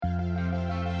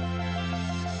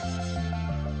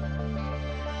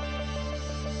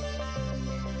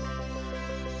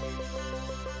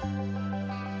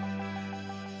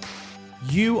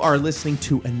You are listening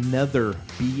to another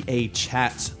BA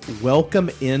Chats. Welcome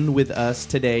in with us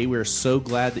today. We're so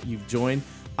glad that you've joined.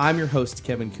 I'm your host,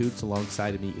 Kevin Koontz.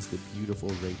 Alongside of me is the beautiful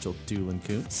Rachel Doolin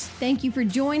Koontz. Thank you for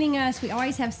joining us. We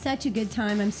always have such a good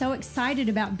time. I'm so excited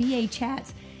about BA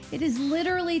Chats. It is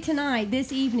literally tonight,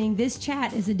 this evening, this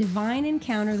chat is a divine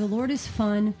encounter. The Lord is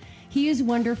fun. He is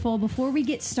wonderful. Before we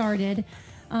get started,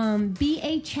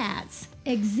 BA Chats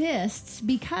exists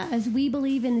because we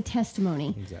believe in the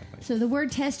testimony. Exactly. So the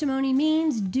word testimony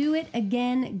means do it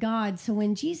again, God. So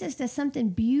when Jesus does something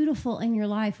beautiful in your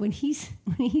life, when he's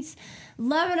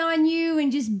loving on you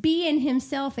and just being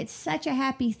himself, it's such a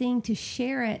happy thing to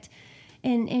share it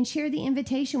and share the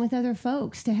invitation with other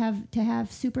folks to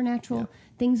have supernatural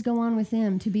things go on with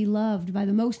them, to be loved by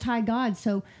the Most High God.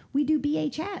 So we do BA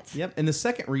Chats. Yep. And the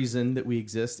second reason that we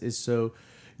exist is so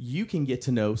you can get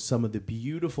to know some of the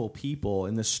beautiful people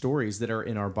and the stories that are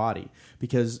in our body,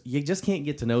 because you just can't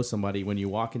get to know somebody when you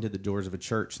walk into the doors of a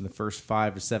church in the first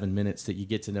 5 or 7 minutes that you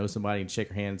get to know somebody and shake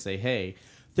your hand and say, hey,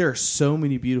 there are so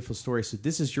many beautiful stories. So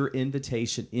this is your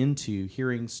invitation into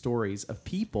hearing stories of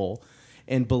people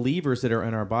and believers that are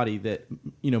in our body that,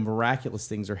 you know, miraculous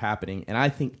things are happening. And I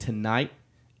think tonight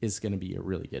is going to be a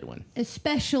really good one.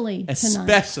 Especially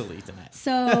tonight.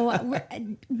 So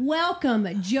welcome,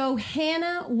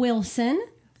 Johanna Wilson.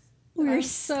 We're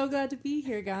so glad to be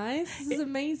here, guys. This is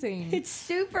amazing. It's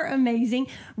super amazing.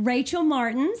 Rachel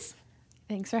Martins.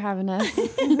 Thanks for having us.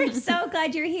 We're so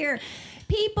glad you're here.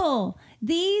 People,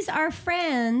 these are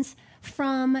friends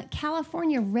from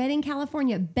California, Redding,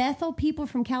 California, Bethel people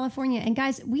from California. And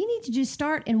guys, we need to just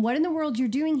start in what in the world you're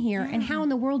doing here and how in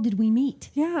the world did we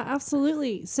meet? Yeah,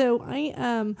 absolutely. So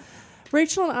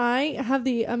Rachel and I have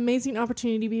the amazing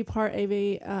opportunity to be part of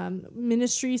a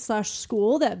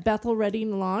ministry/school that Bethel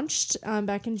Redding launched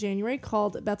back in January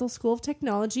called Bethel School of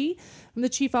Technology. I'm the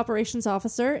Chief Operations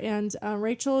Officer, and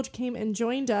Rachel came and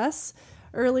joined us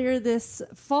earlier this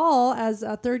fall as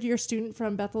a third-year student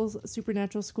from Bethel's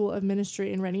Supernatural School of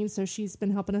Ministry in Redding, so she's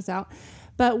been helping us out.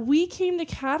 But we came to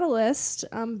Catalyst,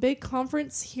 big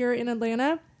conference here in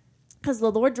Atlanta, because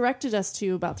the Lord directed us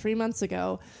to about 3 months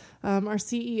ago. Our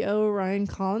CEO, Ryan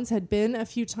Collins, had been a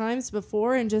few times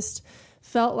before and just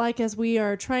felt like as we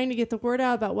are trying to get the word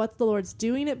out about what the Lord's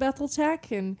doing at Bethel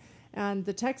Tech and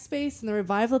the tech space and the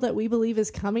revival that we believe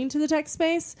is coming to the tech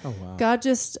space, God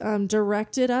just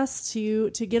directed us to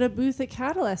get a booth at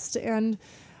Catalyst. And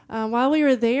while we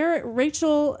were there,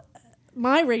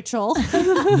 California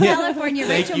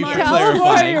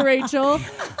Rachel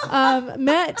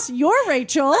met your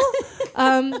Rachel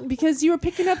because you were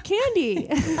picking up candy.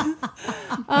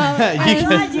 I'm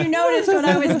glad you noticed what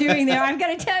I was doing there. I'm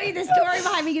going to tell you the story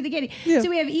behind me getting the candy. Yeah. So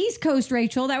we have East Coast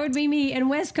Rachel, that would be me, and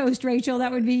West Coast Rachel,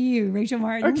 that would be you, Rachel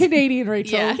Martin. Or Canadian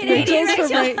Rachel. Yeah. Canadian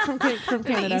Rachel's from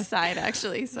Canada. The east side,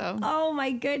 actually. So. Oh,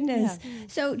 my goodness. Yeah.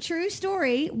 So true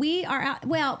story. We are out.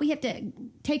 Well, we have to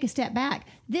take a step back.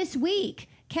 This week,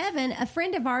 Kevin, a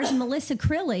friend of ours, Melissa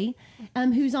Crilly,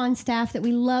 who's on staff that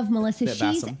we love, Melissa.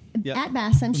 She's at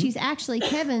Bassam. She's actually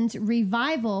Kevin's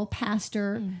revival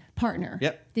pastor partner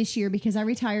this year because I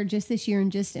retired just this year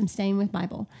and just am staying with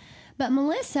Bible. But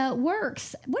Melissa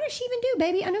works. What does she even do,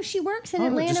 baby? I know she works in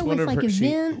Atlanta with like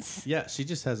events. She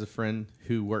just has a friend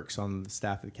who works on the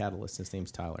staff at Catalyst. His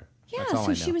name's Tyler. Yeah,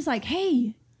 so she was like,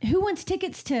 hey, who wants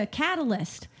tickets to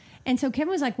Catalyst? And so Kevin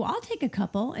was like, well, I'll take a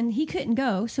couple. And he couldn't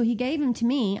go, so he gave them to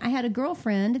me. I had a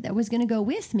girlfriend that was going to go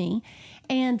with me.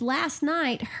 And last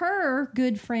night, her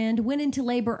good friend went into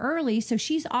labor early, so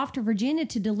she's off to Virginia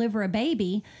to deliver a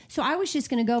baby. So I was just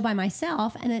going to go by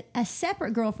myself. And a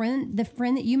separate girlfriend, the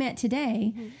friend that you met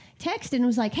today, texted and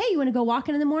was like, hey, you want to go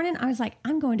walking in the morning? I was like,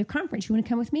 I'm going to a conference. You want to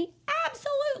come with me?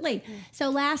 Absolutely. So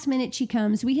last minute she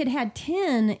comes. We had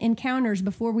 10 encounters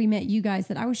before we met you guys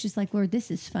that I was just like, Lord, this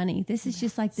is funny. This is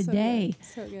just like the day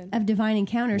of divine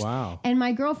encounters. Wow. And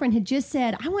my girlfriend had just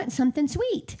said, I want something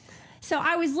sweet. So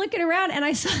I was looking around and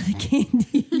I saw the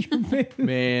candy in your booth.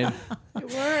 Man. It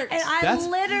worked. And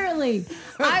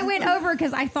I went over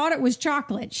because I thought it was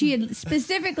chocolate. She had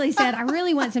specifically said, I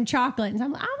really want some chocolate. And so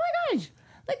I'm like, oh my gosh.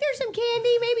 Like, there's some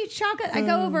candy, maybe it's chocolate. I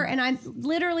go over and I'm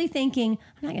literally thinking,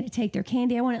 I'm not going to take their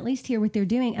candy. I want to at least hear what they're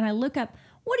doing. And I look up,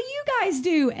 what do you guys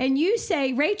do? And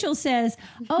Rachel says,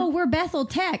 oh, we're Bethel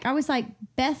Tech. I was like,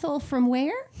 Bethel from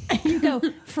where? And you go,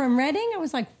 from Redding? I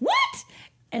was like, what?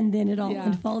 And then it all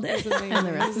unfolded. And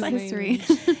the rest is history.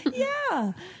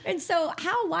 Yeah. And so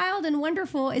how wild and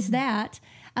wonderful is that?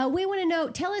 We want to know,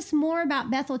 tell us more about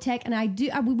Bethel Tech, and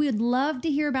we would love to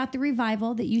hear about the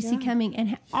revival that you see coming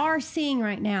and are seeing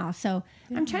right now. So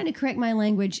I'm trying to correct my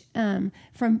language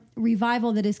from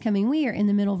revival that is coming. We are in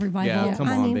the middle of revival. Yeah, come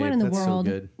on, what babe. in the That's so world?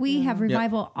 good. We have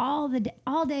revival all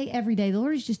day, every day. The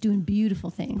Lord is just doing beautiful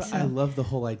things. But I love the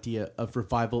whole idea of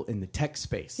revival in the tech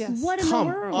space. Yes. What in Come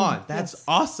the world? on, that's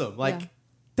awesome. Like, Yeah.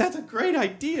 that's a great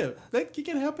idea. That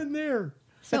can happen there.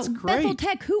 That's So great. Bethel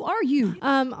Tech, who are you?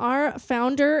 Our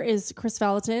founder is Chris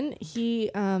Valentin.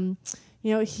 He,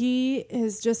 he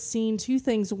has just seen two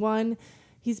things. One,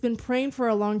 he's been praying for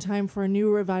a long time for a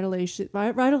new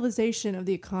revitalization of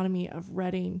the economy of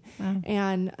Redding,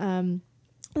 and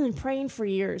been praying for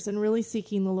years and really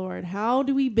seeking the Lord. How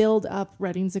do we build up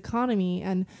Redding's economy?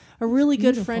 And a really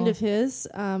good friend of his,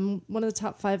 one of the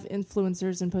top 5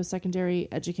 influencers in post-secondary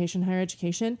education, higher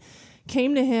education,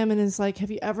 came to him and is like, have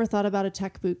you ever thought about a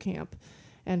tech boot camp?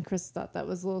 And Chris thought that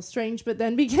was a little strange, but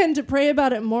then began to pray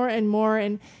about it more and more.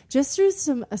 And just through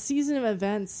a season of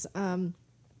events,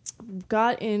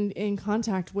 got in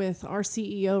contact with our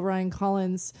CEO, Ryan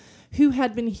Collins, who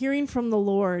had been hearing from the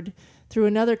Lord through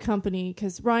another company,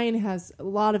 because Ryan has a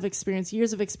lot of experience,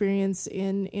 years of experience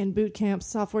in boot camps,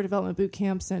 software development boot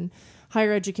camps and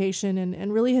higher education,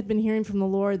 and really had been hearing from the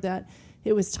Lord that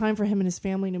it was time for him and his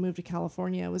family to move to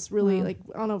California. It was really like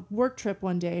on a work trip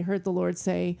one day, heard the Lord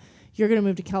say, you're going to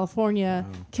move to California,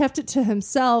 kept it to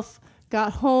himself,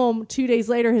 got home. 2 days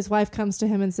later, his wife comes to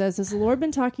him and says, has the Lord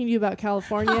been talking to you about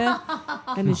California?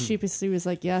 And his sheepishly was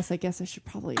like, yes, I guess I should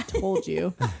probably have told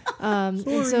you. And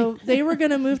so they were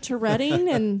going to move to Redding.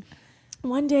 And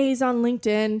one day he's on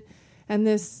LinkedIn, and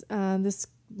this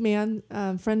man,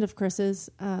 friend of Chris's,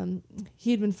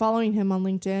 he had been following him on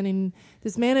LinkedIn, and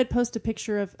this man had posted a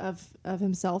picture of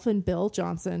himself and Bill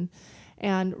Johnson.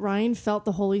 And Ryan felt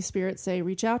the Holy Spirit say,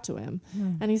 reach out to him.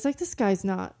 And he's like, this guy's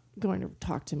not going to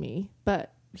talk to me,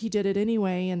 but he did it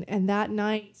anyway. And that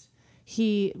night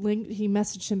he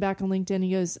messaged him back on LinkedIn.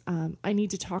 He goes, I need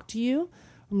to talk to you.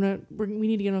 We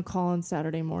need to get on a call on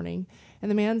Saturday morning. And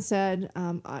the man said,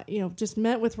 just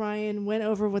met with Ryan, went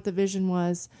over what the vision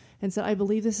was, and said, I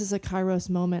believe this is a Kairos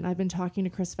moment. I've been talking to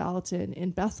Chris Valentin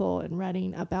in Bethel and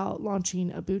Redding about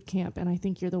launching a boot camp, and I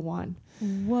think you're the one.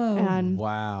 Whoa. And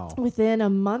Wow. within a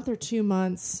month or 2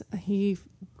 months, he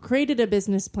created a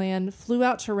business plan, flew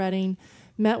out to Redding,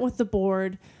 met with the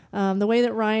board. The way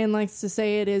that Ryan likes to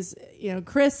say it is,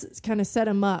 Chris kind of set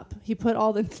him up. He put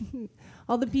all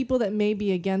the people that may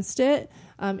be against it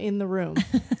in the room.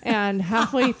 And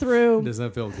halfway through... Does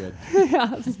that feel good?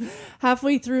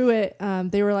 Halfway through it,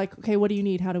 they were like, okay, what do you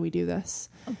need? How do we do this?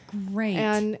 Oh, great.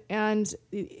 And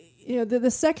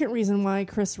the second reason why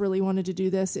Chris really wanted to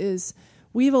do this is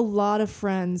we have a lot of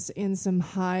friends in some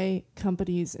high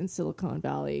companies in Silicon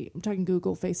Valley. I'm talking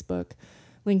Google, Facebook,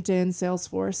 LinkedIn,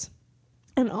 Salesforce.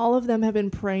 And all of them have been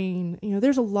praying.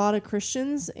 There's a lot of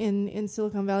Christians in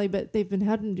Silicon Valley, but they've been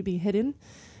having to be hidden.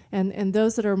 And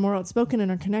those that are more outspoken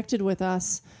and are connected with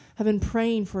us have been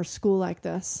praying for a school like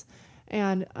this.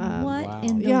 And what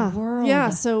in the world? Yeah,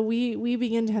 so we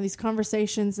begin to have these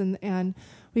conversations, and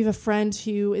we have a friend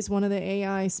who is one of the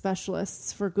AI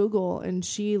specialists for Google, and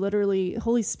she literally,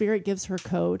 Holy Spirit gives her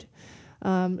code.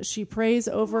 She prays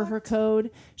over her code.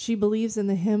 She believes in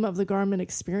the hymn of the garment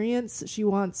experience.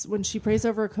 When she prays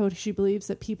over her code, she believes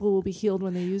that people will be healed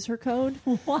when they use her code.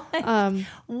 What?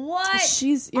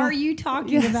 What are you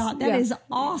talking about? That is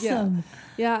awesome.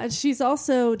 Yeah, and she's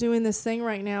also doing this thing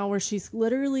right now where she's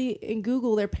literally in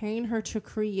Google, they're paying her to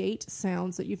create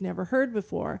sounds that you've never heard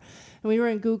before. And we were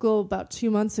in Google about 2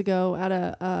 months ago at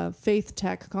a Faith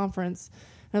Tech conference.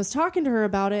 And I was talking to her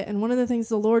about it, and one of the things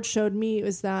the Lord showed me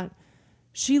was that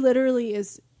she literally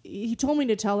he told me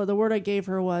to tell her, the word I gave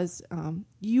her was,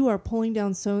 you are pulling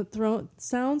down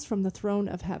sounds from the throne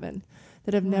of heaven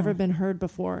that have never been heard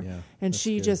before. Yeah, and that's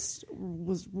she good. just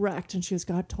was wrecked, and she goes,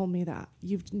 God told me that.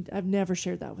 I've never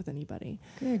shared that with anybody.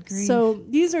 Good grief. So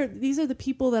these are the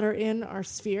people that are in our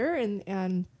sphere,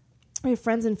 and we have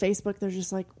friends in Facebook. They're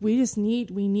just like, we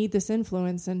need this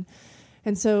influence.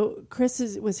 And so Chris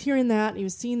was hearing that. He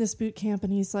was seeing this boot camp,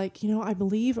 and he's like, I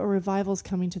believe a revival is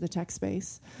coming to the tech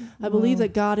space. I believe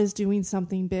that God is doing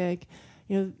something big.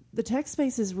 The tech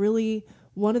space is really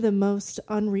one of the most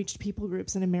unreached people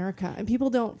groups in America, and people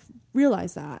don't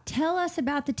realize that. Tell us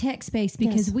about the tech space,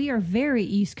 because we are very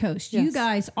East Coast. Yes. You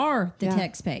guys are the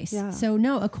tech space. Yeah. So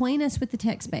acquaint us with the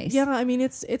tech space. Yeah, I mean,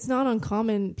 it's not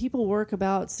uncommon. People work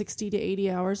about 60 to 80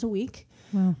 hours a week.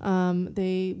 Wow.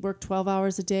 They work 12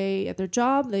 hours a day at their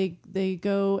job. They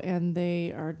go and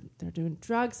they're doing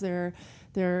drugs. They're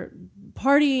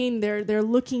partying. They're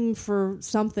looking for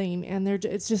something, and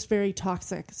it's just very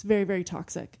toxic. It's very, very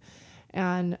toxic.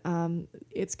 And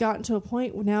it's gotten to a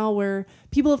point now where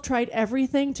people have tried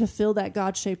everything to fill that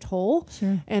God-shaped hole.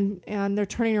 Sure. And they're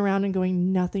turning around and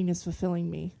going, nothing is fulfilling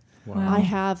me. Wow. I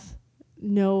have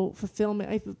no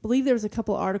fulfillment. I believe there's a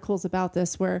couple articles about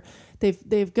this where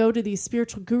they've go to these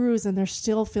spiritual gurus and they're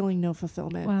still feeling no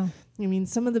fulfillment. Wow. I mean,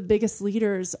 some of the biggest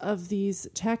leaders of these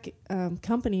tech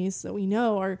companies that we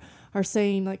know are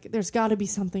saying, like, there's got to be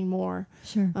something more.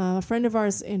 Sure. A friend of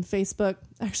ours in Facebook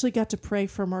actually got to pray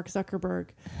for Mark Zuckerberg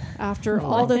after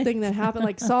all the thing that happened.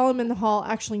 Like, Solomon Hall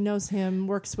actually knows him,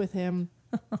 works with him,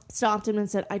 stopped him and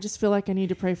said, I just feel like I need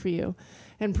to pray for you,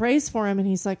 and prays for him. And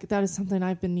he's like, that is something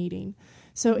I've been needing.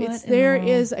 So there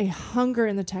is a hunger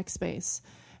in the tech space.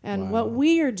 And what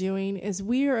we are doing is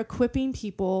we are equipping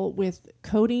people with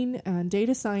coding and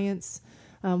data science,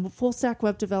 full stack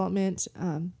web development,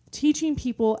 teaching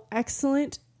people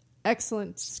excellent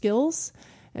skills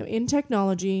in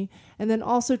technology, and then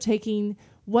also taking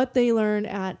what they learn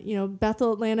at,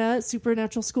 Bethel Atlanta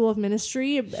Supernatural School of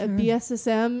Ministry, at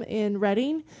BSSM in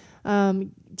Redding,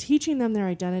 teaching them their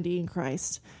identity in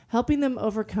Christ, helping them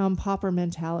overcome pauper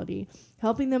mentality,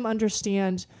 helping them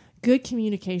understand good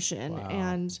communication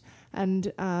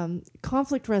and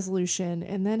conflict resolution,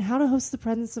 and then how to host the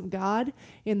presence of God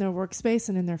in their workspace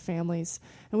and in their families.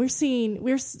 And we're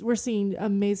seeing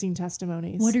amazing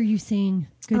testimonies. What are you seeing?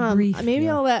 Good grief. Maybe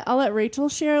I'll let Rachel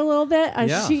share a little bit.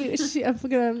 Yeah. I'm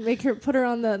gonna put her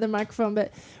on the microphone.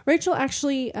 But Rachel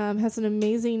actually has an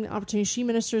amazing opportunity. She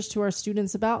ministers to our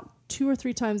students about 2 or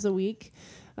 3 times a week,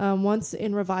 once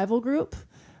in revival group.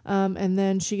 And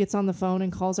then she gets on the phone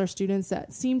and calls our students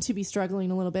that seem to be struggling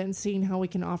a little bit and seeing how we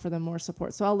can offer them more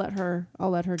support. So I'll let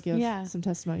her give some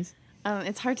testimonies.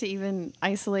 It's hard to even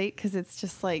isolate because it's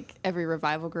just like every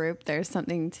revival group, there's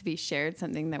something to be shared,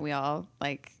 something that we all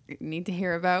need to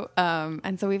hear about.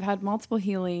 And so we've had multiple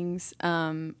healings.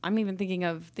 I'm even thinking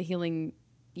of the healing.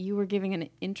 You were giving an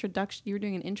introduction. You were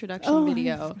doing an introduction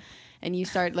video, and you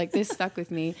started this stuck with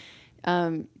me.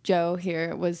 Joe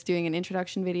here was doing an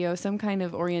introduction video, some kind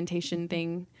of orientation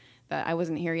thing that I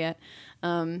wasn't here yet.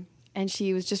 And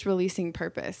she was just releasing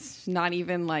purpose, not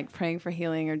even praying for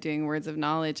healing or doing words of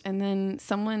knowledge. And then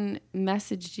someone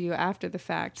messaged you after the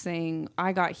fact saying,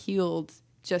 I got healed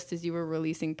just as you were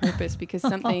releasing purpose, because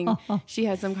she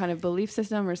had some kind of belief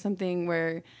system or something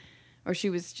or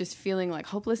she was just feeling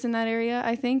hopeless in that area,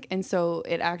 I think. And so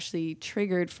it actually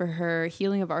triggered for her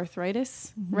healing of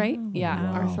arthritis, right?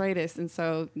 Yeah, arthritis. And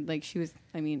so she was,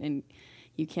 and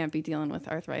you can't be dealing with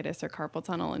arthritis or carpal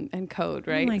tunnel and code,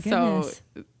 right? Oh my goodness.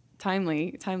 So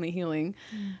timely healing.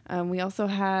 We also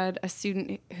had a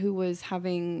student who was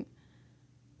having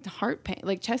heart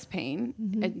pain, chest pain.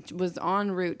 It was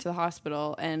en route to the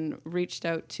hospital and reached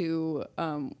out to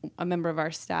a member of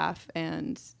our staff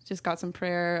and just got some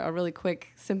prayer, a really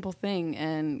quick, simple thing.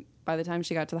 And by the time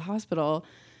she got to the hospital,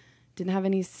 didn't have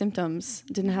any symptoms,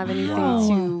 didn't have anything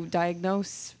to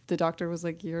diagnose. The doctor was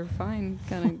like, you're fine,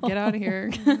 kind of get out of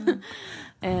here.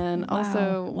 And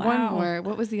also one more,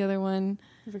 what was the other one?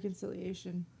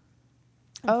 Reconciliation.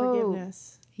 And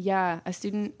forgiveness. Yeah, a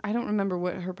student, I don't remember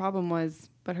what her problem was,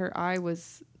 but her eye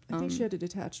was... I think she had a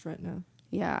detached retina.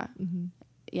 Yeah. Mm-hmm.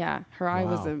 Yeah, her eye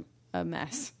was a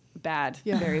mess. Bad,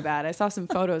 very bad. I saw some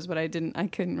photos, but I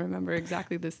couldn't remember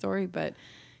exactly the story. But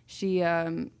she,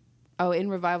 in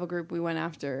revival group, we went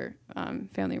after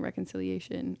family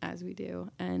reconciliation, as we do.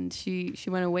 And she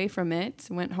went away from it,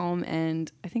 went home,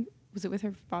 and I think, was it with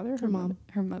her father? Her mom.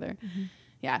 Her mother. Mm-hmm.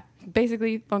 Yeah,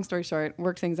 basically, long story short,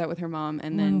 worked things out with her mom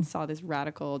and then saw this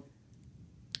radical,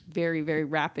 very, very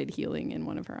rapid healing in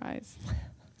one of her eyes.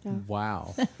 Yeah.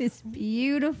 Wow. It's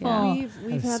beautiful. Yeah.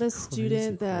 We've had a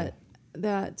student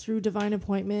that through divine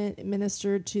appointment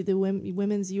ministered to the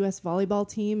women's U.S. volleyball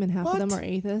team, and half of them are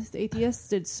atheists,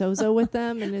 did sozo with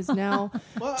them, and is now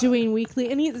doing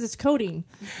weekly, and it's coding.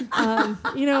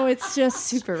 It's just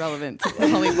super relevant to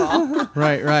volleyball.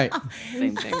 Right.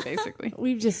 Same thing, basically.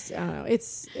 We've just, I don't know,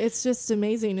 it's just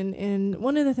amazing. And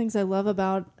one of the things I love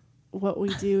about what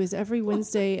we do is every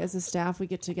Wednesday as a staff, we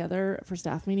get together for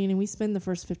staff meeting, and we spend the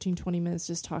first 15-20 minutes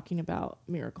just talking about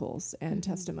miracles and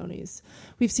testimonies.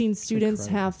 We've seen students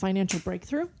have financial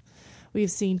breakthrough. We've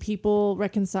seen people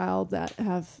reconciled that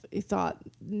have thought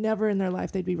never in their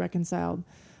life they'd be reconciled,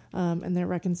 and they're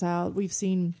reconciled. We've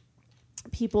seen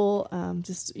people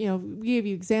we gave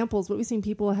you examples, but we've seen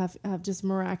people have just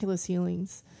miraculous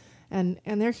healings. And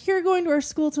they're here going to our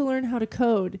school to learn how to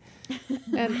code.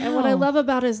 And what I love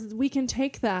about it is we can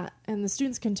take that, and the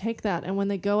students can take that, and when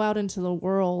they go out into the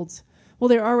world,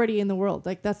 they're already in the world.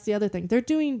 That's the other thing. They're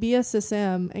doing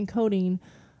BSSM and coding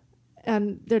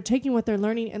and they're taking what they're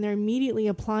learning and they're immediately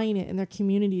applying it in their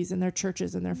communities, in their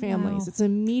churches, and their families. Wow. It's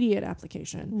immediate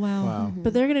application. Wow.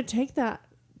 But they're going to take that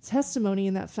testimony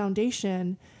and that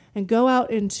foundation and go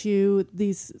out into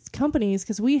these companies,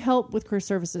 because we help with career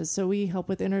services. So we help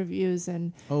with interviews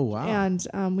and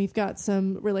we've got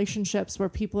some relationships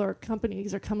where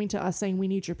companies are coming to us saying, we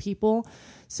need your people.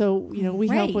 So, we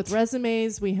help with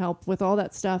resumes, we help with all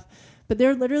that stuff. But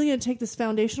they're literally going to take this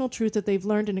foundational truth that they've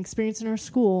learned and experienced in our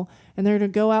school, and they're going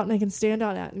to go out and they can stand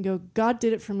on that and go, God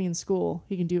did it for me in school.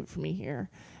 He can do it for me here.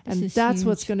 And that's huge.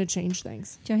 What's going to change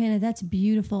things. Johanna, that's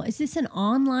beautiful. Is this an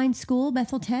online school,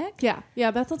 Bethel Tech? Yeah.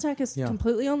 Bethel Tech is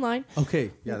completely online.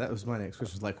 Okay. Yeah, that was my next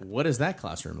question. Like, what does that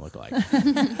classroom look like?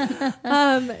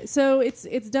 So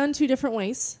it's done 2 different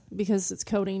ways, because it's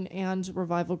coding and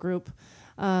revival group.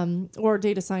 Or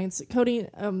data science. Coding,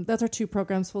 that's our 2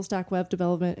 programs, full stack web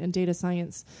development and data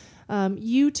science.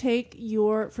 You take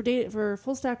for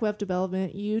full stack web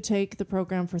development, you take the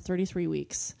program for 33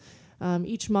 weeks.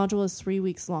 Each module is 3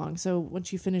 weeks long. So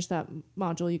once you finish that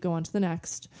module, you go on to the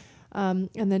next. And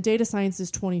then data science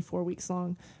is 24 weeks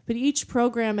long. But each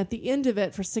program at the end of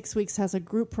it for 6 weeks has a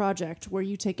group project where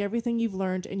you take everything you've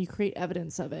learned and you create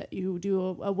evidence of it. You do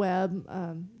a web,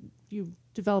 you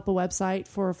develop a website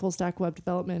for full stack web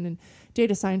development, and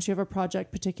data science, you have a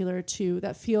project particular to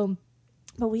that field.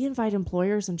 But we invite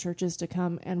employers and churches to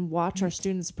come and watch our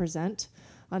students present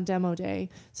on demo day.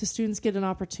 So students get an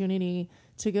opportunity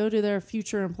to go to their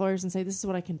future employers and say, this is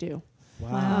what I can do.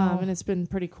 Wow. And it's been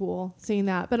pretty cool seeing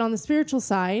that. But on the spiritual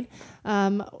side,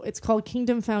 it's called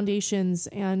Kingdom Foundations,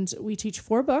 and we teach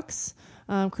 4 books.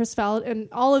 Chris Fallon, and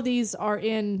all of these are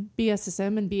in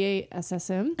BSSM and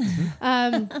BASSM.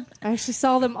 I actually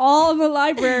saw them all in the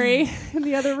library in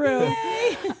the other room.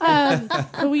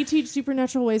 But we teach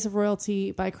Supernatural Ways of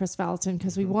Royalty by Chris Fallon,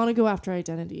 because we want to go after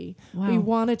identity. Wow. We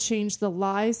want to change the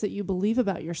lies that you believe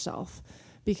about yourself,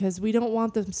 because we don't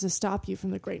want them to stop you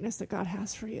from the greatness that God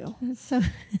has for you.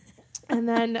 And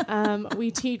then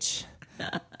we teach...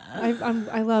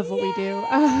 I love what we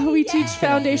do. We teach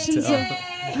foundations of...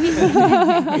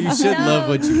 You should love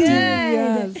what you do.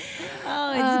 Yes.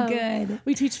 Oh, it's good.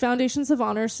 We teach foundations of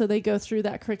honor, so they go through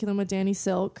that curriculum with Danny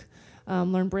Silk,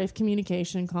 learn brave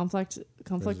communication, conflict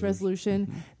resolution.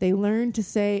 Mm-hmm. They learn to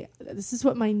say, this is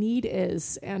what my need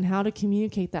is, and how to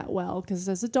communicate that well, because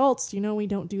as adults, we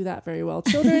don't do that very well.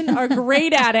 Children are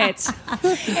great at it.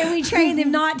 And we train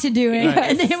them not to do it.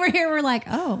 Yes. And then we're like,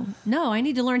 oh, no, I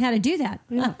need to learn how to do that.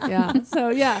 Yeah. So,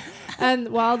 yeah. And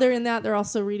while they're in that, they're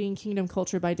also reading Kingdom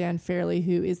Culture by Dan Fairley,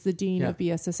 who is the dean of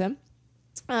BSSM.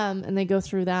 And they go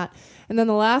through that. And then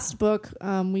the last book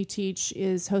we teach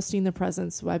is Hosting the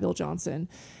Presence by Bill Johnson.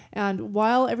 And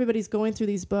while everybody's going through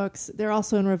these books, they're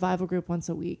also in revival group once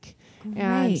a week. Great.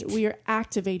 And we are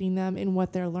activating them in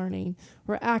what they're learning.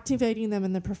 We're activating them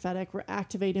in the prophetic. We're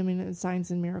activating them in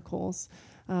signs and miracles.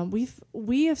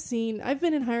 We have seen, I've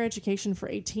been in higher education for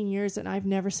 18 years, and I've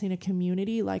never seen a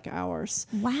community like ours.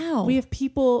 Wow. We have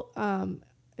people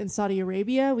in Saudi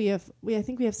Arabia. I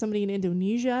think we have somebody in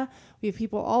Indonesia. We have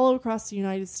people all across the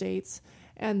United States,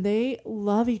 and they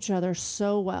love each other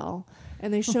so well,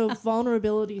 and they show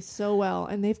vulnerability so well,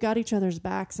 and they've got each other's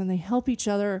backs, and they help each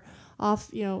other off.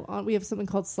 We have something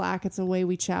called Slack. It's a way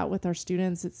we chat with our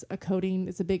students. It's a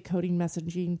big coding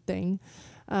messaging thing.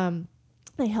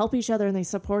 They help each other and they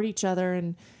support each other,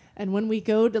 and when we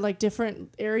go to like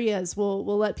different areas, we'll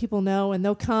let people know, and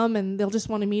they'll come and they'll just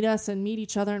want to meet us and meet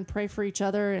each other and pray for each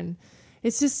other. And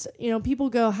it's just, people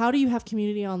go, how do you have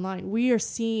community online? We are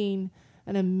seeing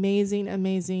an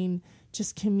amazing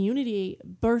just community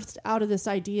birthed out of this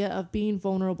idea of being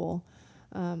vulnerable.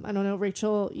 I don't know,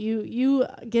 Rachel, you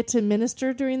get to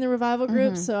minister during the revival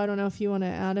group, so I don't know if you want to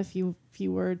add a few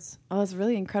words. Oh, it's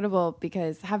really incredible,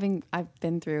 because I've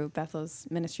been through Bethel's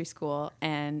ministry school,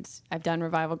 and I've done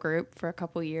revival group for a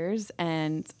couple years,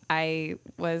 and I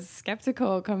was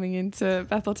skeptical coming into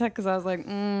Bethel Tech, because I was like,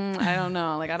 I don't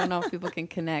know. I don't know if people can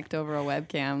connect over a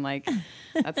webcam.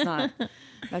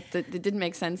 It didn't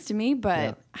make sense to me,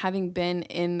 but having been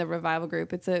in the revival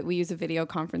group, we use a video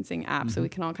conferencing app, so we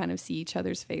can all kind of see each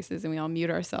other's faces, and we all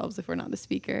mute ourselves if we're not the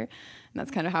speaker, and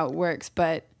that's kind of how it works.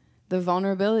 But the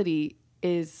vulnerability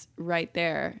is right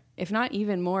there, if not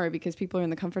even more, because people are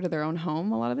in the comfort of their own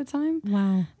home a lot of the time.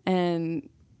 Wow. And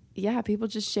people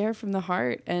just share from the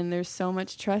heart, and there's so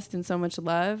much trust and so much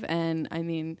love. And I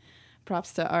mean,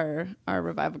 props to our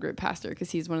revival group pastor, because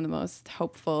he's one of the most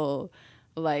hopeful,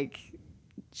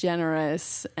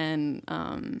 generous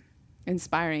and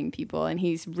inspiring people, and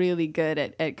he's really good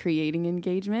at creating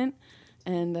engagement.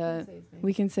 And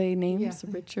we can say names.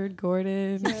 Richard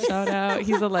Gordon, shout out.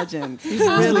 He's a legend. He's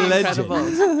really incredible.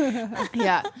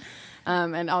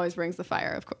 and always brings the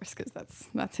fire, of course, because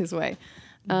that's his way.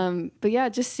 But yeah,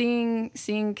 just seeing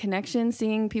connection,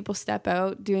 seeing people step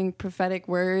out, doing prophetic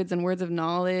words and words of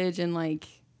knowledge, and like,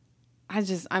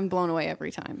 I'm blown away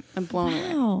every time. I'm blown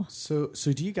away. Wow. So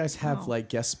do you guys have like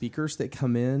guest speakers that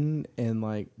come in and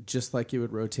like just like it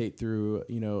would rotate through,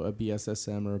 a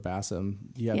BSSM or a BASM?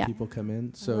 Do you have people come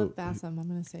in? I love BASM. I'm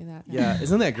going to say that now. Yeah,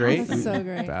 isn't that great? That's so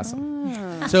great.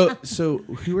 BASM. So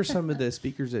who are some of the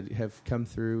speakers that have come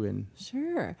through and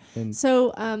Sure. And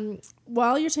So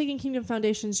while you're taking Kingdom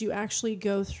Foundations, you actually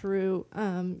go through,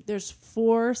 there's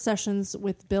 4 sessions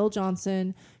with Bill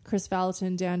Johnson, Chris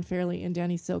Valentin, Dan Fairley, and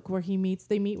Danny Silk, where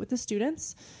they meet with the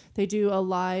students. They do a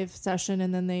live session,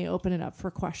 and then they open it up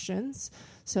for questions.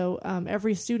 So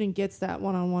every student gets that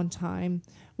one-on-one time,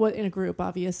 in a group,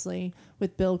 obviously,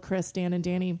 with Bill, Chris, Dan, and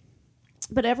Danny.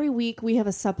 But every week we have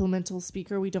a supplemental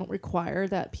speaker. We don't require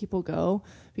that people go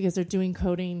because they're doing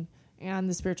coding and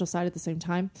the spiritual side at the same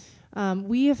time.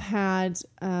 We have had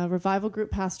revival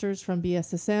group pastors from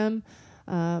BSSM.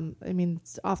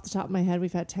 Off the top of my head,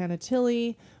 we've had Tana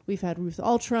Tilley, we've had Ruth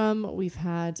Altram, we've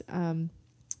had,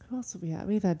 who else have we had?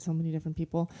 We've had so many different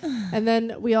people. And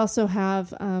then we also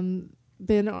have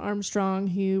Ben Armstrong,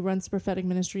 who runs the prophetic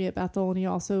ministry at Bethel, and he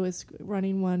also is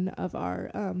running one of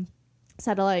our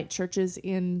satellite churches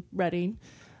in Redding.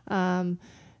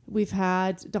 We've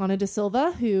had Donna Da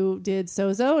Silva, who did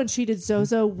Zozo, and she did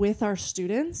Zozo with our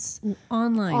students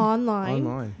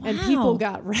online. And people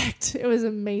got wrecked. It was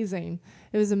amazing.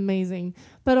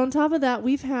 But on top of that,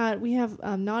 we have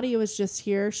Nadia was just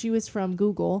here. She was from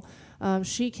Google.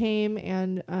 She came,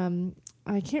 and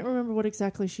I can't remember what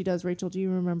exactly she does. Rachel, do you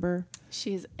remember?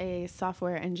 She's a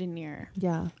software engineer.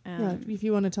 Yeah. If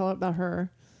you want to tell about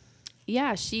her.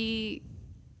 Yeah,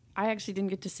 I actually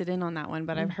didn't get to sit in on that one,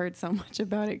 but I've heard so much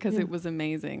about it because it was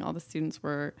amazing. All the students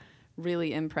were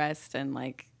really impressed, and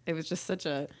like it was just such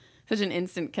an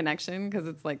instant connection because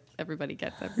it's like everybody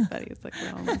gets everybody. It's like we're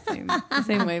all on the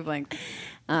same wavelength.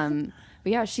 But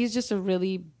yeah, she's just a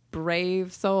really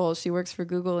brave soul. She works for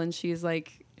Google, and she's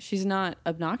not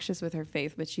obnoxious with her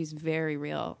faith, but she's very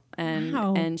real,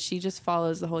 and she just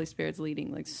follows the Holy Spirit's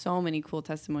leading. Like so many cool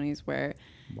testimonies where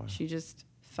she just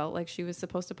felt like she was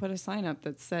supposed to put a sign up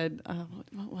that said,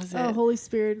 what was it? Oh, Holy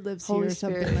Spirit lives Holy here.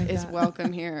 Spirit something like is that.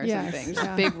 welcome here or something.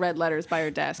 Just big red letters by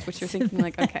her desk, which you're thinking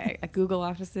like, okay, at Google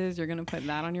offices, you're going to put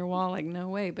that on your wall? Like, no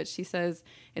way. But she says,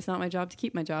 it's not my job to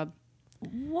keep my job.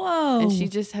 Whoa. And she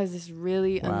just has this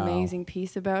really amazing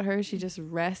peace about her. She just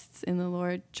rests in the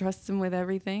Lord, trusts him with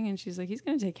everything. And she's like, he's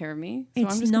going to take care of me. So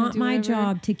it's I'm just not my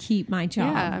job to keep my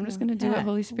job. Yeah, I'm just going to do what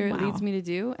Holy Spirit leads me to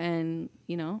do. And,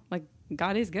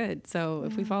 God is good. So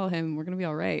if we follow him, we're going to be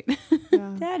all right.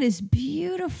 That is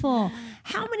beautiful.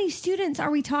 How many students are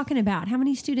we talking about? How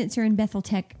many students are in Bethel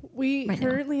Tech? We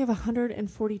currently have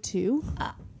 142.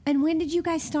 And when did you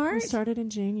guys start? We started in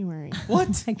January. what?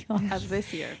 Oh my gosh. Of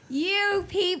this year. You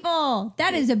people,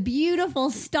 that is a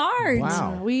beautiful start.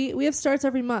 Wow. We have starts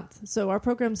every month. So our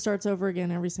program starts over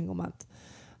again every single month.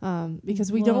 Because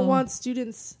we don't want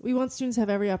students, we want students to have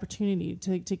every opportunity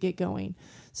to get going.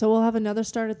 So we'll have another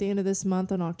start at the end of this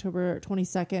month on October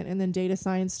 22nd, and then data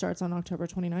science starts on October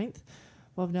 29th.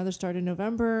 We'll have another start in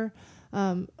November.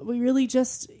 We really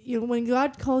just, when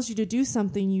God calls you to do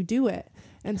something, you do it.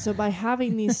 And so by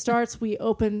having these starts, we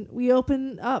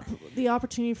open up the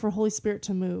opportunity for Holy Spirit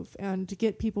to move and to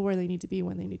get people where they need to be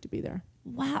when they need to be there.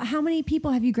 Wow. How many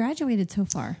people have you graduated so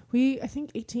far? I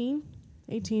think 18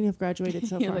 have graduated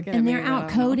so far. And they're out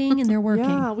coding and they're working.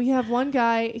 Yeah, we have one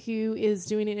guy who is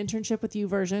doing an internship with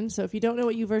YouVersion. So if you don't know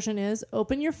what YouVersion is,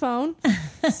 open your phone,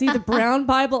 see the Brown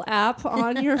Bible app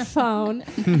on your phone,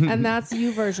 and that's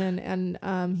YouVersion.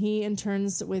 And he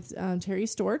interns with Terry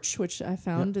Storch, which I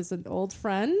found is an old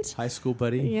friend. High school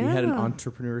buddy. Yeah. We had an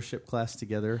entrepreneurship class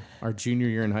together our junior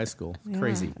year in high school.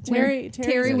 Crazy.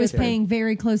 Terry was paying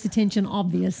very close attention,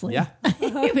 obviously. Yeah.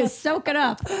 He was soaking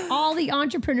up all the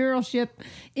entrepreneurship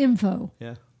info.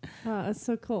 Yeah. Oh, that's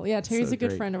so cool. Yeah, Terry's So a good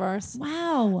great. friend of ours.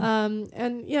 Wow.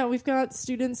 And yeah, we've got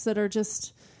students that are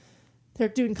they're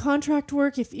doing contract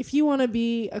work. If you want to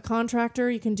be a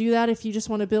contractor, you can do that. If you just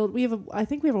want to build, I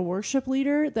think we have a worship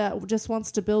leader that just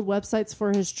wants to build websites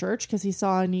for his church because he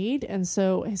saw a need. And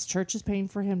so his church is paying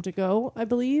for him to go, I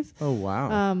believe. Oh,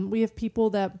 wow. We have people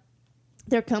that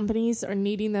their companies are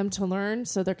needing them to learn,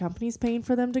 so their company's paying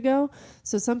for them to go.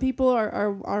 So some people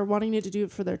are wanting to do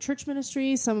it for their church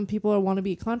ministry. Some people want to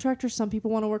be contractors. Some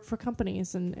people want to work for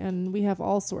companies, and we have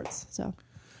all sorts. So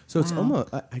it's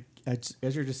almost,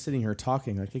 as you're just sitting here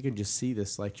talking, like I can just see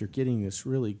this, like you're getting this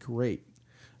really great,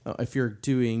 if you're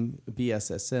doing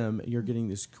BSSM, you're getting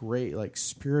this great like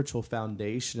spiritual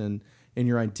foundation and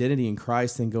your identity in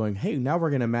Christ and going, hey, now we're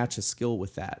going to match a skill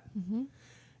with that. Mm-hmm.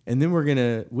 And then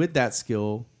with that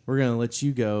skill, we're going to let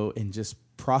you go and just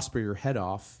prosper your head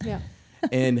off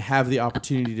and have the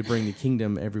opportunity to bring the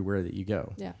kingdom everywhere that you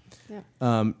go. Yeah.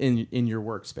 In your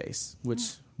workspace, which,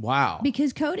 wow.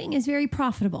 Because coding is very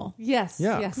profitable. Yes.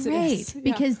 Yeah. Yes. It Great. is. Yeah.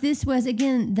 Because this was,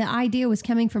 again, the idea was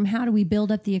coming from how do we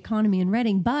build up the economy in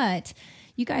Reading, but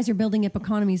you guys are building up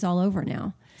economies all over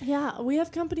now. Yeah, we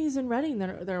have companies in Reading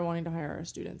that are wanting to hire our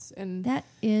students, and That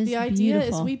is the idea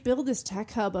beautiful. is we build this tech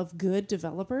hub of good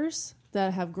developers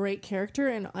that have great character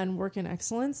and work in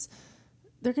excellence.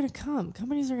 They're going to come.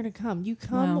 Companies are going to come. You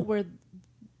come Wow.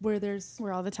 where there's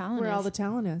Where all the talent where is. all the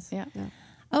talent is. Yeah.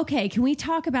 Okay, can we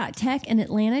talk about tech in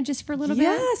Atlanta just for a little bit?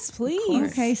 Yes,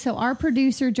 please. Okay, so our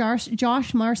producer, Josh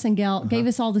Marsengelt, gave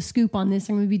us all the scoop on this.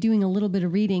 I'm going to be doing a little bit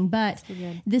of reading. But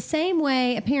good. the same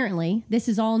way, apparently, this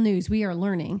is all news, we are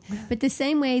learning, but the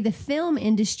same way the film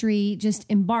industry just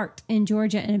embarked in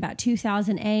Georgia in about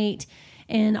 2008,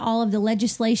 and all of the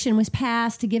legislation was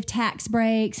passed to give tax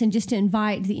breaks and just to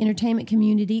invite the entertainment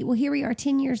community. Well, here we are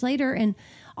 10 years later, and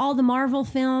all the Marvel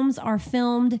films are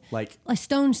filmed Like a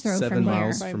stone's throw 7 from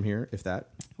miles here. from here, if that.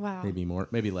 Wow. Maybe more,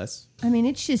 maybe less. I mean,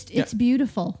 it's just, it's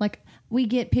beautiful. Like, we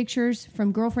get pictures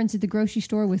from girlfriends at the grocery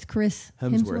store with Chris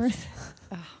Hemsworth.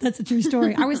 That's a true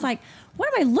story. I was like,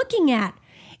 what am I looking at?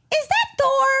 Is that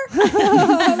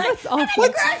Thor? That's awful. The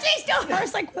grocery store. I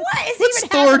was like, what is What's even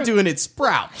Thor happening? doing at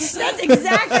Sprouts? That's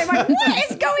exactly. I'm like,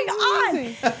 what is going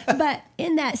on? But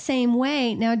in that same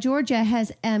way, now Georgia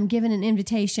has given an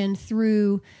invitation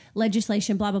through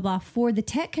legislation, blah, blah, blah, for the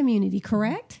tech community,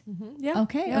 correct? Yeah.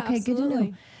 Okay, Yeah, okay, good to know.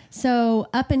 absolutely. So,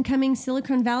 up and coming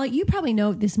Silicon Valley, you probably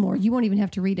know this more. You won't even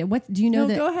have to read it. What do you know? No,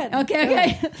 that? go ahead.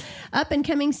 Okay. Up and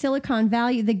coming Silicon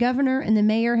Valley, the governor and the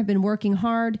mayor have been working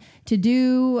hard to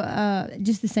do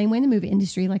just the same way in the movie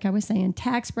industry, like I was saying,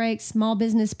 tax breaks, small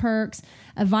business perks,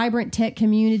 a vibrant tech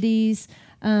communities.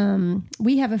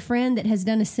 We have a friend that has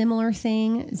done a similar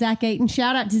thing, Zach Ayton.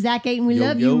 Shout out to Zach Ayton. We Yo,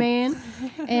 love yo. you, man.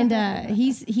 And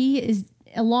he is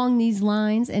along these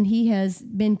lines, and he has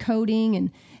been coding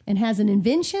and has an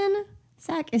invention.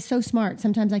 Zach is so smart.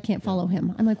 Sometimes I can't follow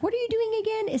him. I'm like, what are you doing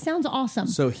again? It sounds awesome.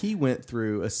 So he went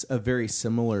through a very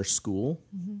similar school,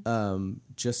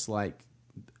 just like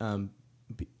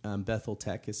Bethel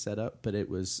Tech is set up, but it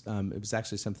was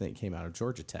actually something that came out of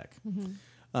Georgia Tech.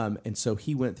 And so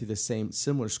he went through the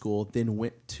similar school, then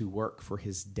went to work for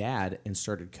his dad and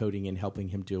started coding and helping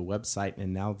him do a website.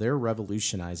 And now they're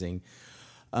revolutionizing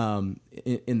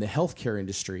in the healthcare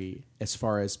industry as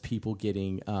far as people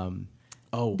getting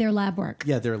Their lab work.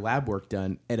 their lab work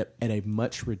done at a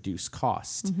much reduced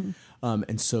cost.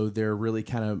 And so they're really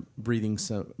kind of bringing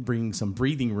some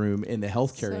breathing room in the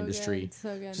healthcare So industry. good,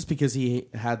 so good. Just because he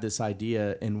had this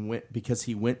idea and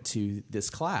he went to this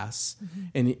class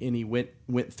and he went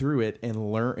through it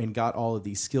and learned and got all of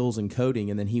these skills in coding,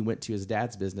 and then he went to his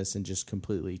dad's business and just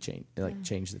completely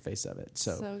changed the face of it.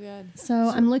 So good. So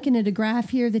I'm looking at a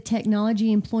graph here, the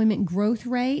technology employment growth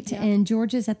rate, and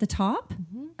Georgia's at the top.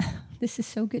 This is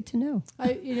so good to know.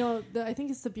 I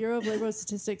think it's the Bureau of Labor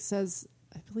Statistics says,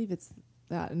 I believe it's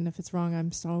that, and if it's wrong,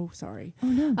 I'm so sorry. Oh,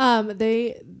 no.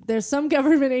 There's some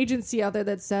government agency out there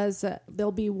that says that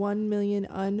there'll be 1 million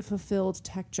unfulfilled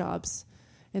tech jobs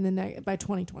by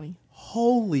 2020.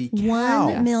 holy cow!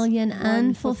 1 million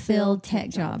unfulfilled tech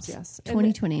jobs. Yes,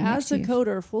 2020. And next as a year.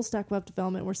 coder, full stack web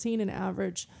development, we're seeing an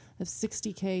average of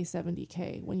 60K,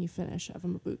 70K when you finish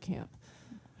from a boot camp.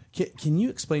 Can you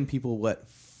explain people what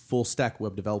full stack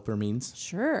web developer means?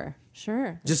 Sure.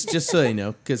 Just so they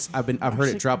know, because I've heard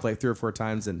it drop like 3 or 4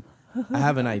 times, and I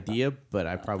have an idea, but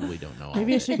I probably don't know.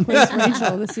 Maybe I should quiz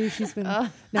Rachel to see if she's been. No,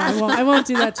 I won't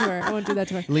do that to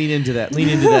her. Lean into that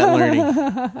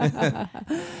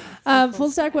learning.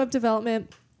 Full stack web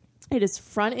development. It is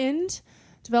front end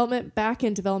development, back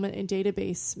end development, and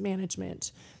database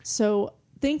management. So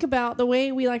think about the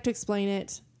way we like to explain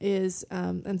it is,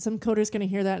 and some coders going to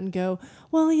hear that and go,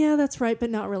 well, yeah, that's right, but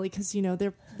not really, because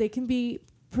they can be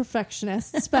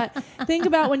perfectionists. But think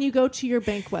about when you go to your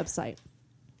bank website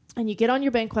and you get on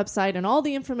your bank website and all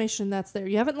the information that's there.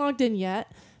 You haven't logged in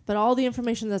yet, but all the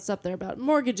information that's up there about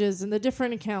mortgages and the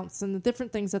different accounts and the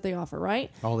different things that they offer,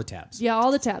 right? All the tabs. Yeah,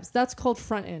 all the tabs. That's called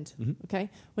front end. Okay.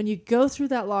 When you go through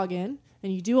that login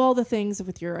and you do all the things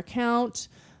with your account,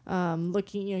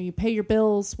 you pay your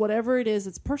bills, whatever it is,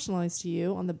 it's personalized to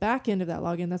you on the back end of that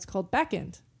login. That's called back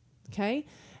end. Okay.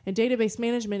 And database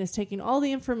management is taking all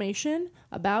the information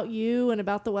about you and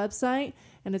about the website,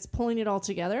 and it's pulling it all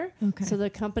together. Okay. So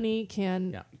the company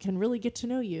can really get to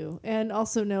know you and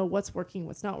also know what's working,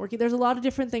 what's not working. There's a lot of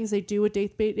different things they do with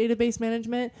database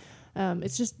management.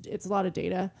 It's a lot of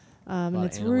data. And of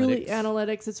it's really analytics.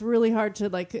 analytics. It's really hard to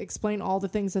like explain all the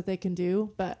things that they can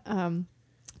do, but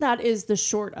that is the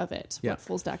short of it. Yeah. What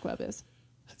Full Stack Web is.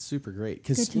 That's super great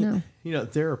because Good to know. you know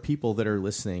there are people that are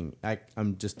listening.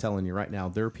 I'm just telling you right now,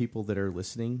 there are people that are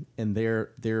listening and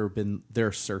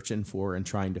they're searching for and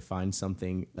trying to find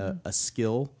something, a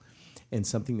skill, and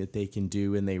something that they can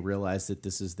do, and they realize that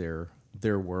this is their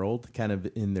world, kind of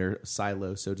in their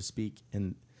silo, so to speak.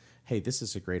 And hey, this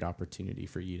is a great opportunity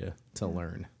for you to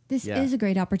learn. This is a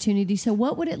great opportunity. So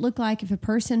what would it look like if a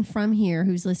person from here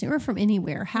who's listening or from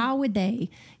anywhere, how would they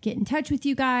get in touch with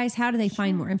you guys? How do they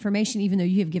find more information, even though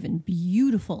you have given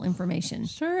beautiful information?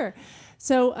 Sure.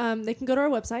 So they can go to our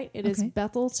website. It is Okay.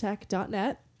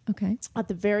 betheltech.net. Okay. At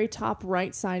the very top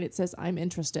right side, it says I'm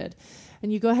interested.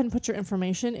 And you go ahead and put your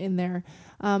information in there.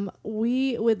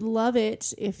 We would love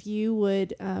it if you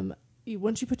would,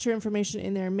 once you put your information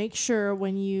in there, make sure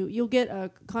when you'll get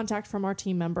a contact from our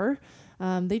team member.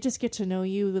 They just get to know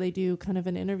you. They do kind of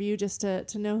an interview just to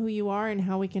know who you are and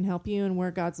how we can help you and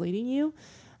where God's leading you.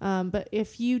 But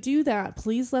if you do that,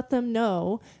 please let them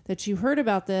know that you heard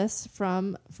about this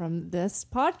from this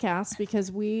podcast,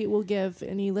 because we will give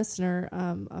any listener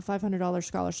a $500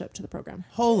 scholarship to the program.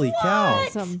 Holy cow!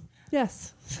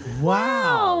 Yes.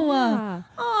 Wow! Yeah.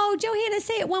 Oh, Johanna,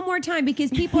 say it one more time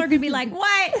because people are going to be like, what?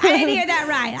 I didn't hear that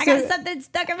right. I got something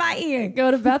stuck in my ear.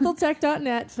 Go to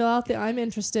betheltech.net, fill out the I'm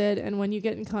interested, and when you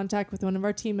get in contact with one of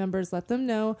our team members, let them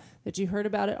know that you heard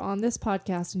about it on this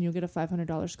podcast, and you'll get a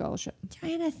 $500 scholarship.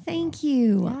 Johanna, thank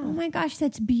you. Yeah. Oh my gosh,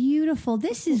 that's beautiful.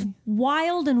 This is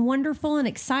wild and wonderful and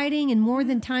exciting and more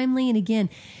than timely. And again,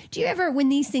 do you ever, when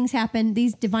these things happen,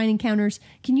 these divine encounters,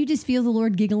 can you just feel the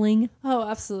Lord giggling? Oh,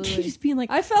 absolutely. Just being like,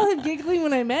 I felt him giggling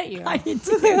when I met you. I did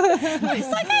too.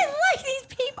 It's like, I like these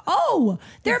people. Oh,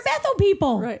 they're Bethel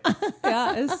people. Right.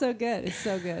 Yeah, it's so good. It's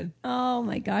so good. Oh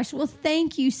my gosh. Well,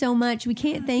 thank you so much. We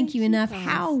can't thank you enough. guys.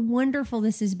 How wonderful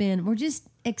this has been. We're just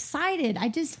excited.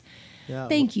 Yeah,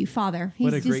 Thank you, Father. He's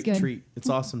what a just great good. treat! It's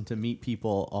awesome to meet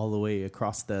people all the way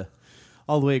across the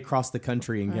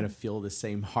country and kind of feel the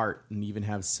same heart and even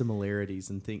have similarities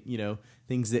and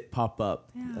things that pop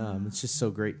up. It's just so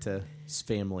great it's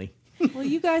family. Well,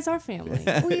 you guys are family.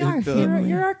 We are Feel- family.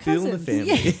 You're our Feeling the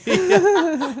cousins.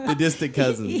 family, the distant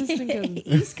cousins. Distant cousins.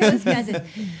 East Coast cousin.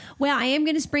 Well, I am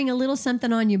going to spring a little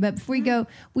something on you, but before you go,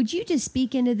 would you just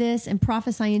speak into this and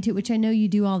prophesy into it, which I know you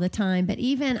do all the time, but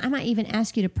I might even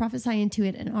ask you to prophesy into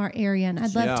it in our area, and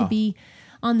I'd love to Yeah. be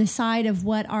on the side of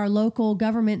what our local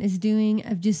government is doing,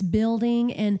 of just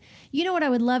building. And you know what I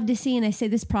would love to see, and I say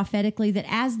this prophetically, that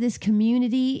as this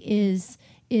community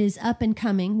is up and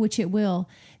coming, which it will,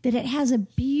 that it has a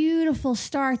beautiful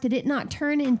start, that it not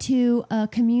turn into a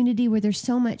community where there's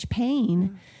so much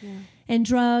pain and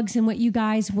drugs and what you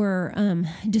guys were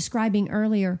describing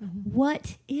earlier.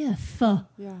 What if?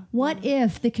 What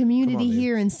if the community dude.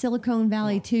 here in Silicon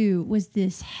Valley too was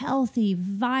this healthy,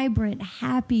 vibrant,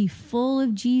 happy, full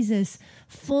of Jesus,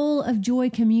 full of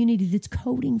joy community that's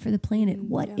coding for the planet?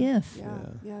 What if? Yeah,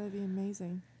 that'd be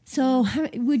amazing. So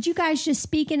would you guys just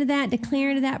speak into that,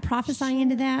 declare into that, prophesy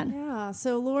into that? Yeah.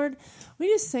 So, Lord, we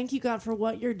just thank you, God, for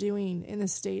what you're doing in the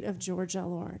state of Georgia,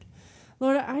 Lord.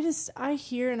 Lord, I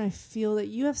hear and I feel that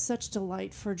you have such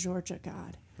delight for Georgia,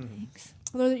 God. Thanks.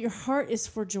 Lord, that your heart is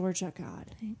for Georgia,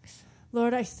 God. Thanks.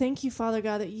 Lord, I thank you, Father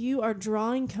God, that you are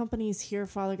drawing companies here,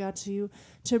 Father God, to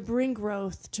bring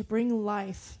growth, to bring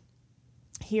life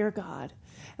here, God.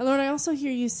 And Lord, I also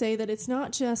hear you say that it's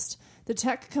not just the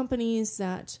tech companies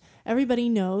that everybody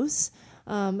knows,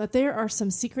 that there are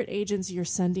some secret agents you're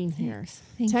sending here.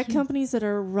 Thank Tech you. companies that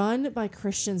are run by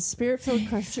Christians, spirit-filled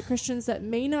Christians that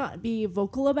may not be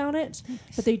vocal about it,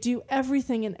 but they do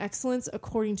everything in excellence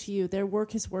according to you. Their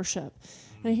work is worship.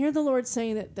 And I hear the Lord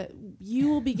saying that you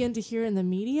will begin to hear in the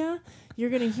media,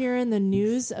 you're going to hear in the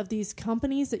news of these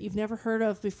companies that you've never heard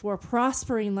of before,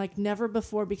 prospering like never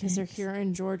before because they're here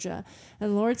in Georgia.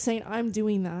 And the Lord's saying, I'm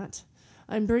doing that.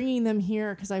 I'm bringing them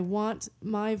here because I want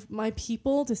my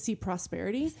people to see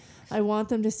prosperity. I want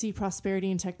them to see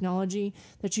prosperity in technology,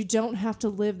 that you don't have to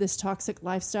live this toxic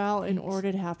lifestyle in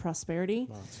order to have prosperity.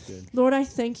 Wow, that's good. Lord, I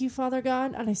thank you, Father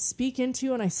God, and I speak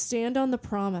into and I stand on the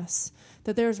promise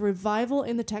that there's revival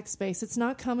in the tech space. It's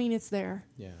not coming, it's there.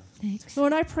 Yeah. Thanks.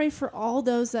 Lord, I pray for all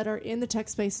those that are in the tech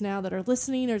space now that are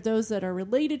listening, or those that are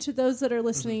related to those that are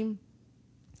listening.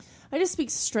 I just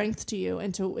speak strength to you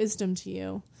and to wisdom to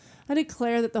you. I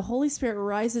declare that the Holy Spirit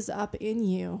rises up in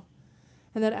you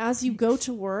And that as you go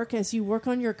to work, as you work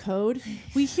on your code,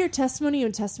 we hear testimony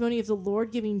and testimony of the Lord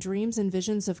giving dreams and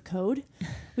visions of code.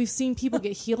 We've seen people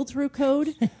get healed through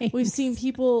code. We've seen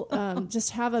people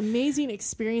just have amazing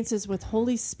experiences with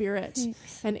Holy Spirit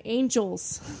and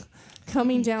angels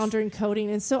coming down during coding.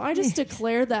 And so I just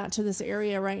declare that to this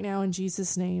area right now in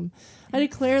Jesus' name. I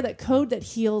declare that code that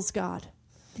heals, God.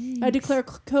 I declare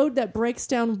code that breaks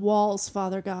down walls,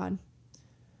 Father God.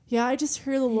 Yeah, I just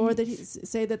hear the Lord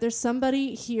say that there's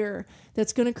somebody here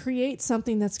that's going to create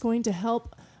something that's going to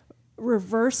help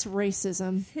reverse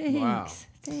racism. Wow.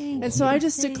 Thanks. And so I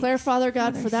just declare, Father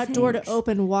God, for that door to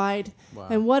open wide. Wow.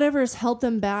 And whatever has held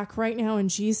them back right now in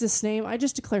Jesus' name, I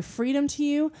just declare freedom to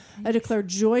you. I declare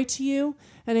joy to you.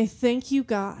 And I thank you,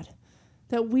 God,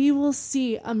 that we will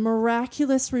see a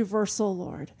miraculous reversal,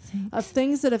 Lord, of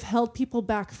things that have held people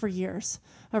back for years,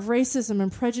 of racism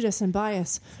and prejudice and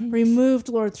bias, removed,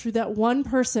 Lord, through that one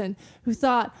person who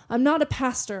thought, I'm not a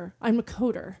pastor, I'm a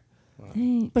coder.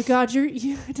 Thanks. But God,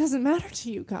 it doesn't matter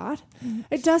to you, God.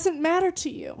 It doesn't matter to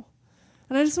you.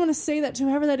 And I just want to say that to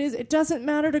whoever that is. It doesn't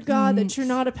matter to God that you're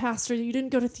not a pastor, that you didn't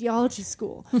go to theology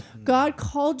school. God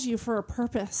called you for a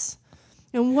purpose.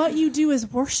 And what you do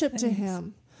is worship to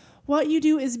him. What you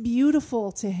do is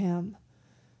beautiful to him.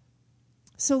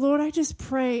 So, Lord, I just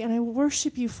pray and I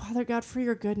worship you, Father God, for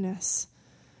your goodness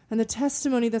and the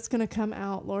testimony that's going to come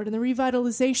out, Lord, and the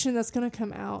revitalization that's going to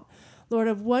come out, Lord,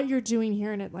 of what you're doing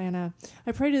here in Atlanta.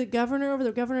 I pray to the governor, over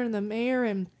the governor and the mayor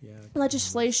and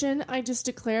legislation. I just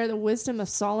declare the wisdom of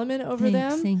Solomon over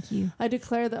them. Thank you. I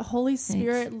declare that Holy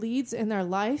Spirit leads in their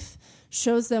life,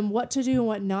 shows them what to do and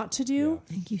what not to do.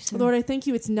 Thank you, sir. Lord, I thank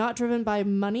you. It's not driven by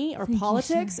money or Thank you,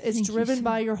 politics. sir. It's Thank you, driven sir.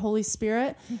 by your Holy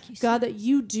Spirit. Thank you, sir. God, that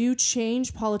you do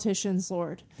change politicians,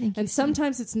 Lord. Thank you, And sir.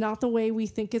 sometimes it's not the way we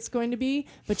think it's going to be,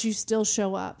 but you still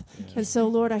show up. And so,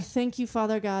 Lord, I thank you,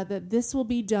 Father God, that this will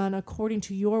be done according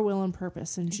to your will and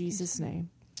purpose in Jesus' name.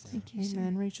 Thank you, sir.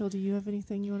 Amen. Rachel, do you have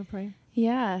anything you want to pray?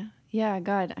 Yeah,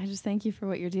 God, I just thank you for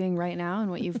what you're doing right now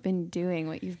and what you've been doing,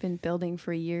 what you've been building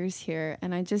for years here.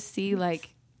 And I just see I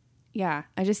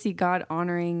just see God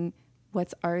honoring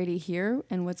what's already here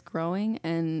and what's growing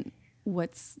and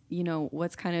what's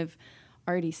kind of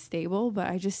already stable. But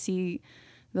I just see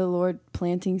the Lord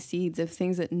planting seeds of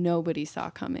things that nobody saw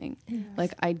coming. Yes.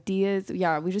 Like ideas.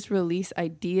 Yeah, we just release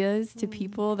ideas to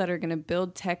people that are going to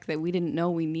build tech that we didn't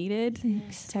know we needed.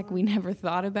 Thanks. Tech we never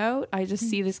thought about. I just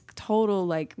see this total,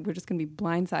 we're just going to be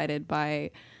blindsided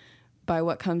by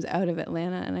what comes out of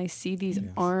Atlanta. And I see these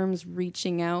arms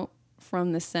reaching out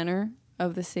from the center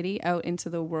of the city out into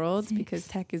the world because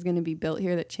tech is going to be built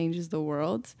here that changes the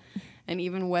world. And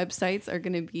even websites are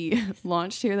going to be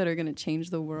launched here that are going to change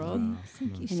the world. Wow.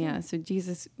 Thank you, So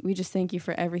Jesus, we just thank you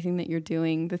for everything that you're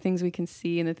doing, the things we can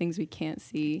see and the things we can't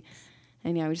see.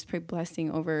 And we just pray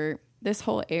blessing over this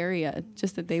whole area,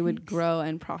 just that they would grow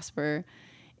and prosper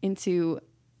into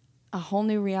a whole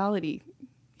new reality.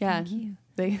 Yeah. Thank you.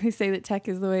 They say that tech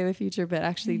is the way of the future, but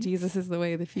actually Jesus is the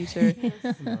way of the future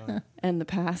and the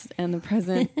past and the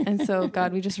present. And so,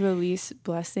 God, we just release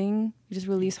blessing. We just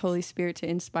release Holy Spirit to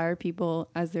inspire people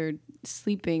as they're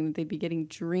sleeping, that they'd be getting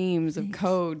dreams of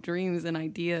code, dreams and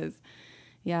ideas.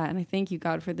 Yeah, and I thank you,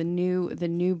 God, for the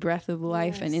new breath of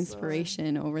life and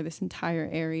inspiration over this entire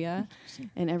area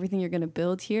and everything you're going to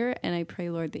build here. And I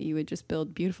pray, Lord, that you would just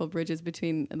build beautiful bridges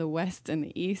between the West and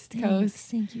the East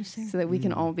Coast. Thank you, sir. So that we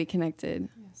can all be connected.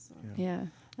 Yes, Yeah.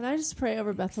 And I just pray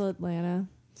over Bethel, Atlanta.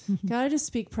 God, I just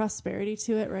speak prosperity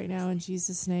to it right now in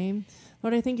Jesus' name.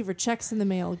 Lord, I thank you for checks in the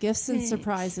mail, gifts and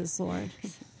surprises, Lord.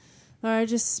 Lord, I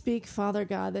just speak, Father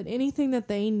God, that anything that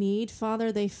they need,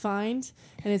 Father, they find,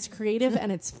 and it's creative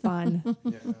and it's fun.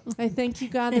 I thank you,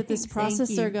 God, that this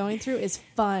process they're going through is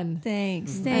fun.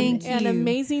 Thanks. Thank you. And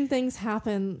amazing things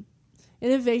happen.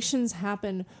 Innovations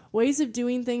happen. Ways of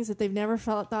doing things that they've never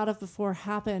thought of before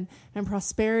happen. And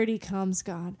prosperity comes,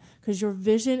 God, because your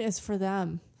vision is for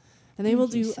them. And they will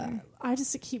do, I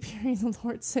just keep hearing the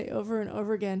Lord say over and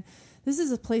over again, this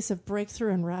is a place of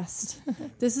breakthrough and rest.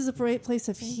 This is a great place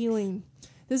of healing.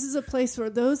 This is a place where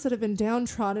those that have been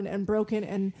downtrodden and broken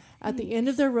and at the end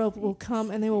of their rope will come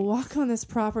and they will walk on this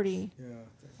property.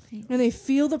 And they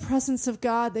feel the presence of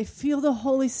God. They feel the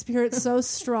Holy Spirit so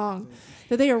strong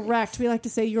that they are wrecked. We like to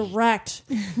say, you're wrecked.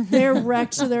 They're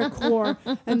wrecked to their core.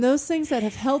 And those things that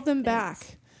have held them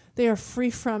back, they are free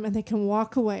from and they can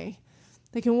walk away.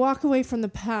 They can walk away from the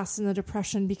past and the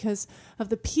depression because of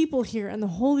the people here and the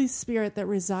Holy Spirit that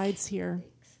resides here.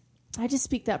 I just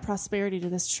speak that prosperity to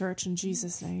this church in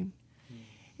Jesus' name.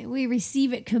 And we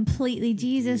receive it completely.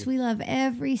 Jesus, we love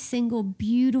every single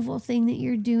beautiful thing that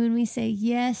you're doing. We say,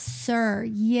 yes, sir.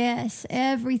 Yes,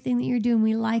 everything that you're doing,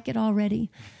 we like it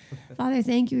already. Father,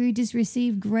 thank you. We just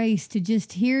receive grace to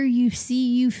just hear you,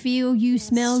 see you, feel you,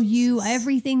 smell you,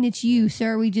 everything that's you,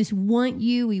 sir. We just want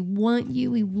you. We want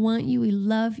you. We want you. We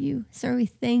love you. Sir, we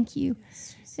thank you.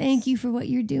 Thank you for what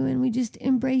you're doing. We just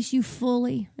embrace you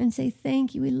fully and say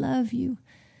thank you. We love you.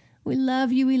 We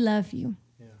love you. We love you.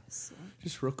 Yeah.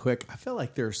 Just real quick, I feel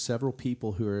like there are several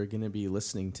people who are going to be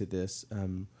listening to this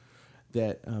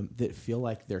that feel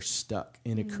like they're stuck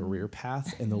in a career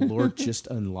path, and the Lord just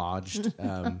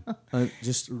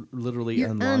just literally You're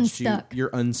unlodged unstuck. you. You're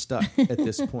unstuck at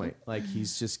this point. Like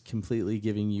He's just completely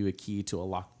giving you a key to a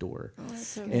locked door. Oh, that's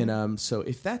so good. And so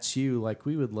if that's you, like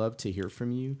we would love to hear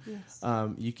from you. Yes.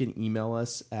 You can email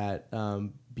us at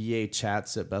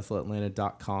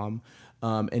bachats@bethelatlanta.com.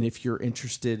 And if you're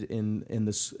interested in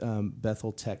this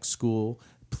Bethel Tech School,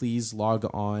 please log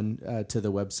on to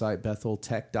the website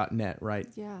betheltech.net, right?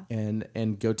 Yeah.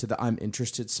 And go to the I'm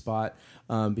interested spot,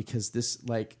 because this,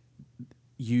 like,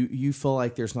 you feel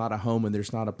like there's not a home and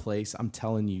there's not a place. I'm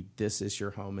telling you, this is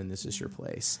your home and this is your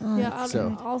place. Yeah, I'll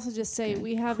So- also just say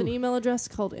we have an email address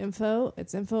called info.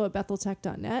 It's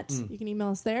info@betheltech.net. You can email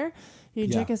us there. You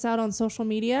can check us out on social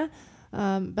media,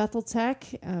 Bethel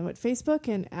Tech at Facebook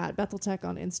and at Bethel Tech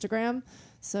on Instagram.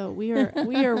 So we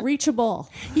are reachable.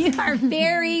 You are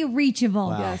very reachable.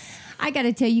 Wow. Yes. I got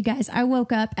to tell you guys, I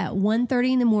woke up at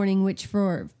 1:30 in the morning, which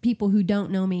for people who don't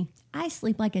know me, I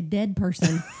sleep like a dead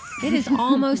person. It is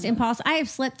almost impossible. I have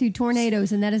slept through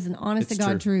tornadoes, and that is an honest to It's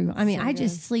God true. true. I mean, I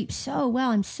just sleep so well.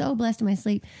 I'm so blessed in my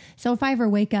sleep. So if I ever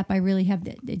wake up, I really have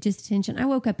just attention. I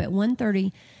woke up at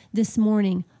 1:30 this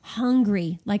morning,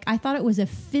 hungry. Like I thought it was a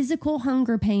physical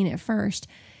hunger pain at first.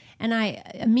 And I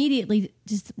immediately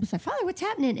just was like, Father, what's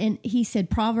happening? And he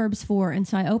said Proverbs 4. And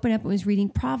so I opened up and was reading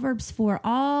Proverbs 4,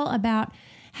 all about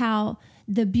how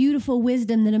the beautiful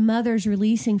wisdom that a mother's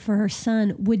releasing for her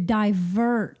son would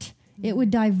divert. It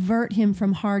would divert him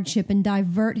from hardship and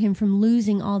divert him from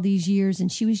losing all these years.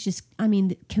 And she was just,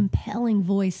 the compelling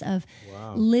voice of,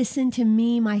 listen to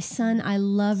me, my son, I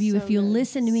love you. So if you'll good.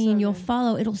 listen to me So and you'll good.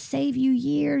 follow, it'll save you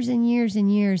years and years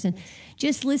and years. And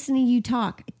just listening to you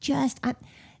talk,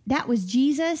 that was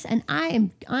Jesus, and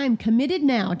I'm committed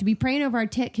now to be praying over our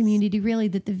tech community, really,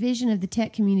 that the vision of the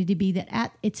tech community be that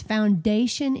at its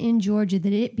foundation in Georgia,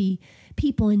 that it be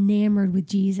people enamored with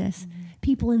Jesus,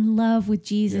 people in love with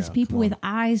Jesus, Yeah, people come on. with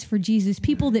eyes for Jesus,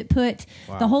 people that put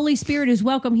the Holy Spirit is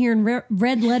welcome here in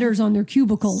red letters on their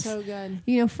cubicles. So good.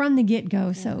 From the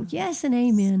get-go. So yes and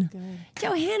amen. Good.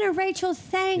 Johanna, Rachel,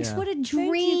 thanks. Yeah. What a you,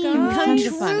 dream guys. come Tons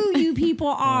of fun. true you people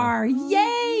are.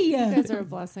 Yay! You guys are a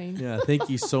blessing. Yeah, thank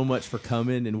you so much for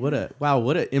coming. And what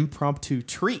an impromptu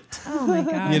treat. Oh my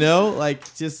gosh.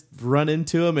 Like just run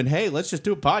into him and hey, let's just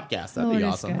do a podcast. That'd be Lord is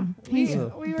awesome. good. We He's were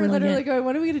brilliant. literally going,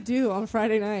 what are we going to do on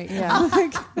Friday night? Yeah.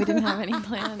 We didn't have any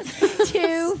plans.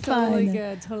 Too fun. Totally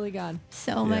good. Totally good.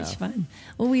 So much Yeah. fun.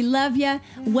 Well, we love you.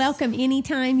 Welcome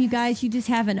anytime, you guys. You just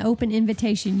have an open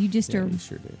invitation. You just Yeah, are you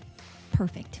sure do.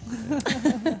 perfect.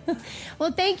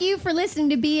 Well, thank you for listening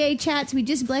to BA Chats. We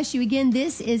just bless you again.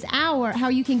 This is how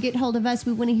you can get hold of us.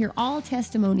 We want to hear all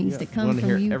testimonies that We come want to from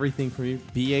hear you. everything from you.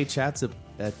 BA chats at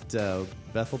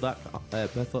Bethel.com,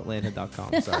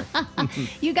 BethelAtlanta.com. Sorry.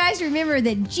 You guys remember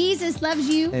that Jesus loves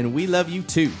you. And we love you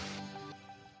too.